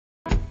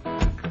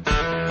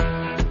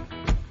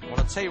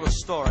tell you a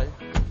story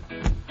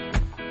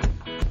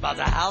about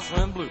the house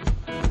went blue.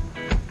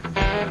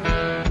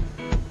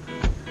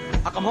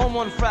 I come home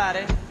one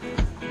Friday,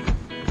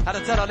 had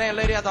to tell the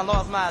landlady I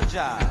lost my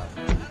job.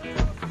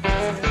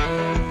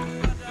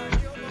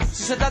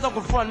 She said, that don't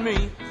confront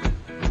me,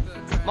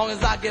 long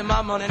as I get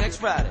my money next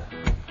Friday.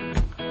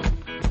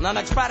 Now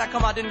next Friday I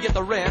come, I didn't get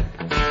the rent,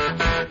 and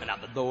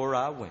out the door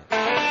I went.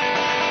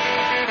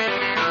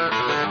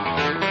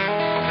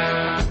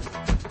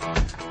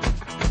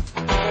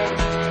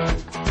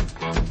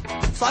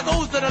 So I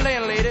goes to the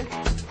landlady.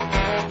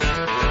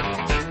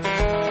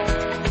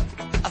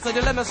 I said,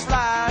 you let me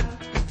slide.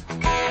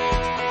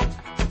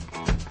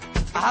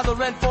 I have the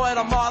rent for it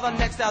tomorrow, the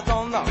next I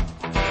don't know.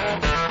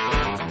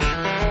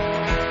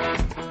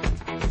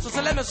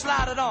 So let me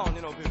slide it on,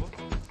 you know, people.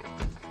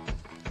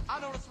 I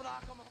notice when I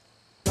come on.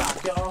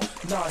 Rock, y'all,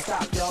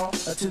 non-stop, y'all,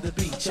 to the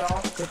beat,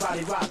 y'all. The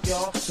body rock,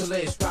 y'all, so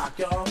let's rock,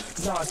 y'all.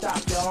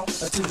 Non-stop, y'all,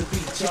 to the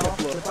beat, y'all.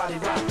 The body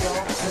rock,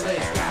 y'all, so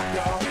let's rock,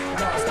 y'all.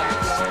 Non-stop,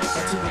 y'all,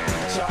 to the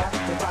beat, y'all.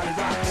 The body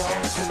rock,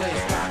 y'all, so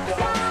let's rock,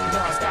 y'all.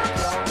 Non-stop,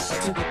 y'all,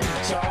 to the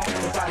beat, y'all.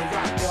 The body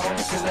rock, y'all,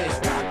 so let's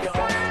rock,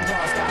 y'all.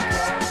 Non-stop,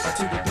 y'all,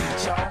 to the beat,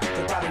 y'all.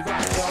 The body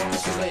rock, y'all,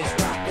 so let's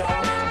rock,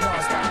 y'all.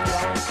 Non-stop,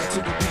 y'all, to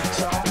the beat,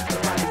 y'all.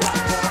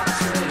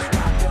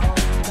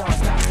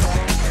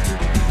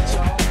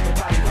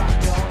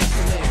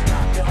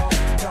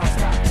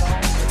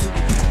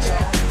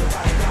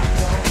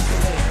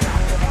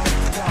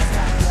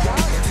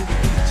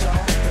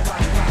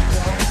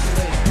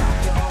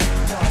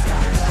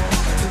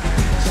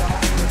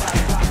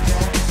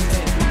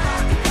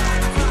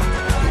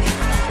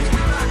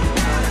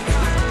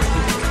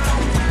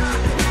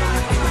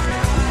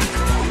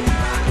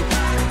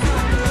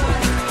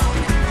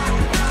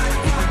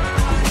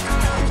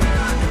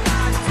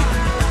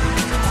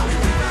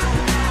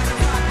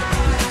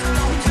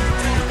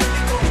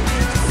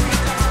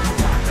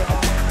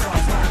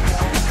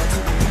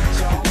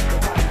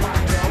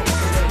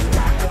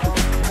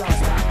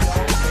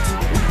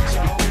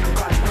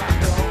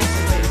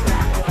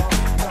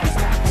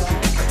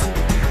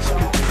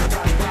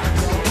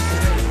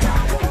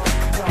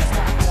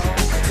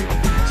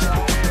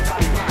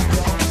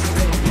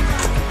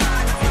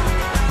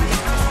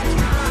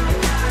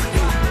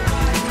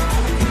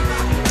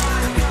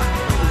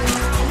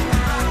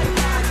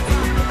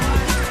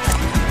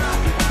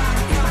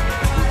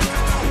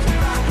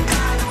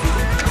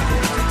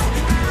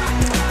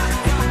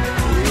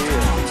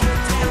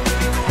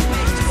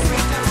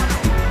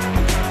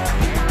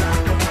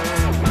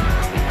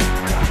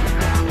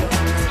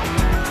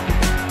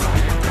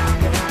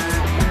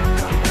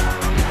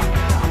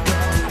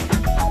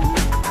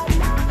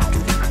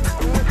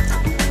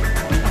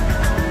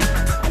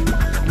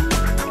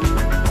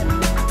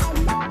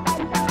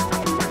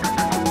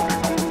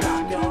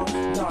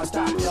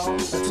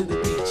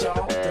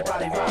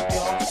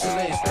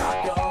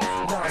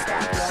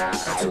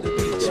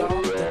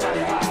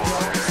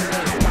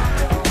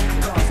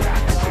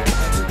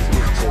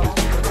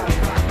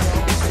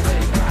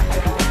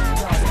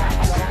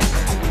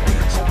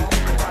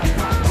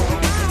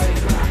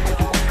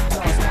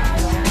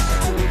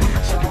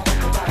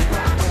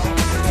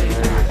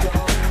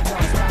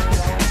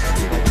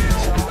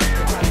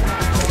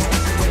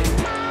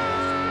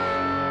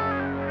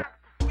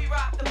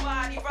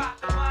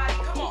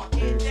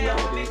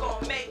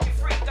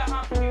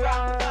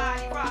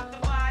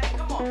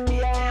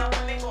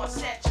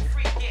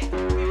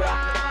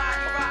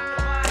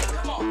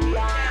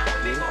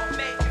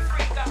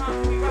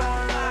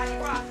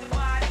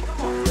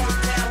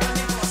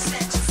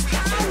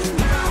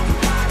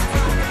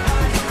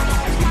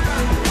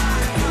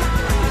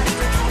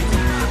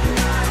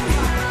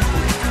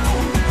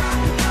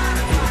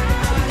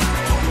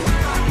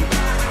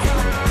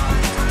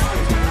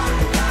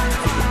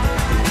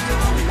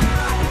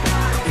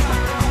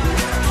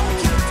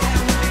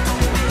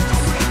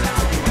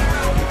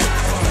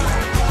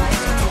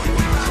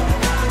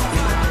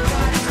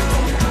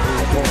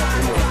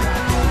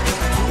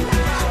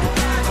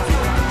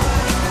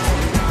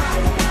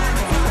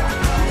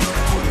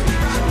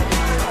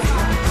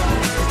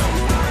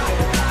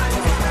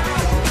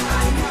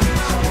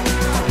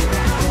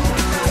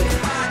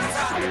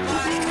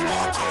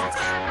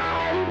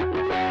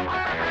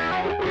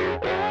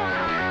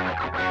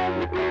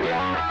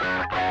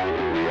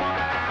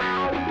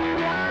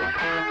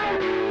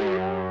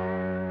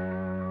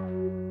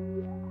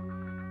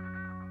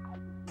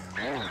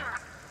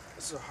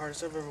 This is the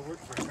hardest I've ever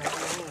worked for.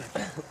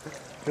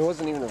 It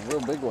wasn't even a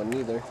real big one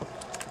either.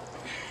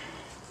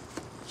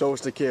 Show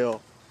us the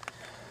kill.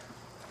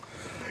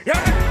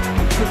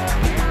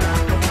 Yeah!